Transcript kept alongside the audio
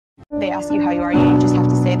They ask you how you are, you just have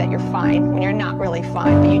to say that you're fine when you're not really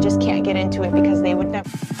fine, but you just can't get into it because they would never.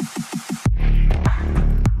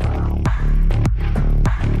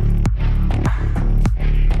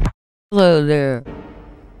 Hello there.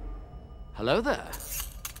 Hello there.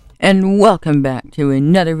 And welcome back to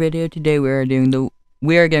another video. Today we are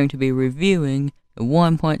going to be reviewing the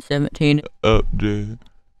 1.17 update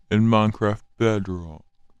in Minecraft Bedrock.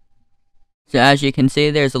 So as you can see,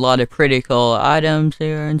 there's a lot of pretty cool items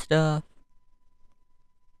here and stuff.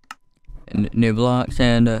 And new blocks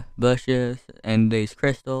and bushes and these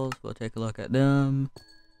crystals. We'll take a look at them.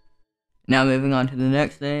 Now moving on to the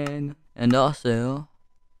next thing. And also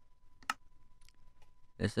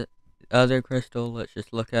this other crystal. Let's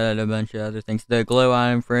just look at a bunch of other things. The glow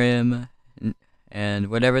iron frame and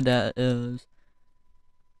whatever that is.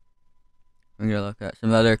 We're gonna look at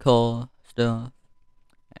some other cool stuff.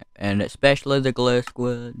 And especially the glow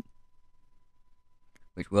squid,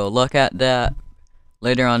 which we'll look at that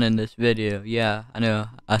later on in this video. Yeah, I know,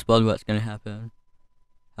 I spoiled what's gonna happen.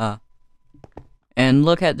 And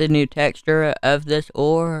look at the new texture of this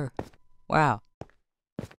ore. Wow.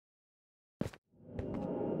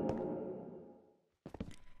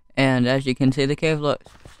 And as you can see, the cave looks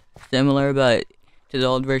similar to the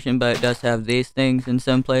old version, but it does have these things in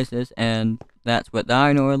some places, and that's what the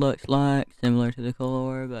iron ore looks like, similar to the coal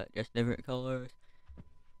ore, but just different colors.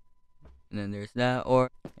 And then there's that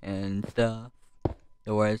ore and stuff.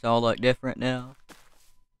 The ores all look different now.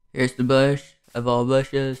 Here's the bush of all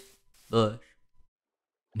bushes, bush.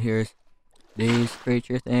 And here's these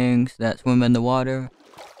creature things that swim in the water.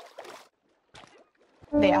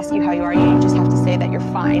 They ask you how you are, you just have to say that you're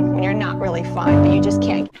fine when you're not really fine, but you just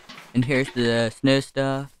can't. And here's the snow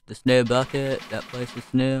stuff, the snow bucket that places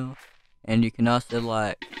snow. And you can also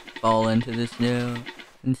like fall into the snow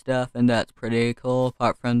and stuff, and that's pretty cool.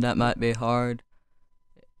 Apart from that might be hard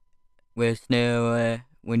with snow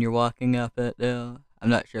when you're walking up it though. I'm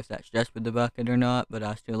not sure if that's just with the bucket or not, but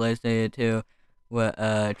I was too lazy to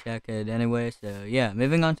check it anyway. So yeah,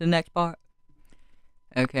 moving on to the next part.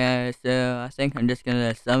 Okay, so I think I'm just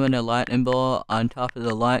gonna summon a lightning bolt on top of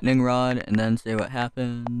the lightning rod and then see what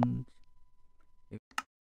happens.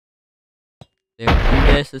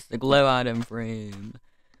 This is the glow item frame.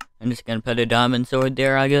 I'm just gonna put a diamond sword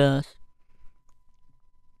there, I guess.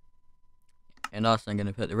 And also I'm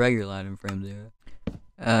gonna put the regular item frame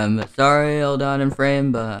there. Sorry old item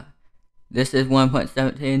frame, but this is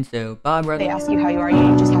 1.17, so bye brother. They ask you how you are,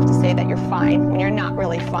 you just have to say that you're fine when you're not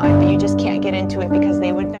really fine, but you just can't get into it because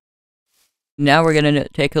they would never. Now we're gonna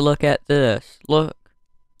take a look at this. Look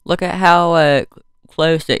at how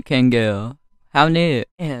close it can go. How neat.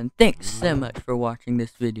 And thanks so much for watching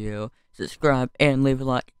this video. Subscribe and leave a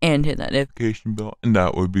like and hit that Notification bell, and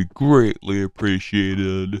that would be greatly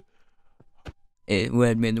appreciated. It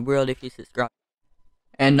would mean the world if you subscribe.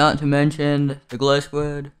 And not to mention the glow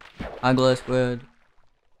squid. Hi glow squid.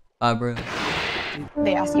 Bye bro.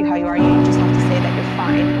 They ask you how you are, you just have to say that you're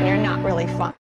fine when you're not really fine.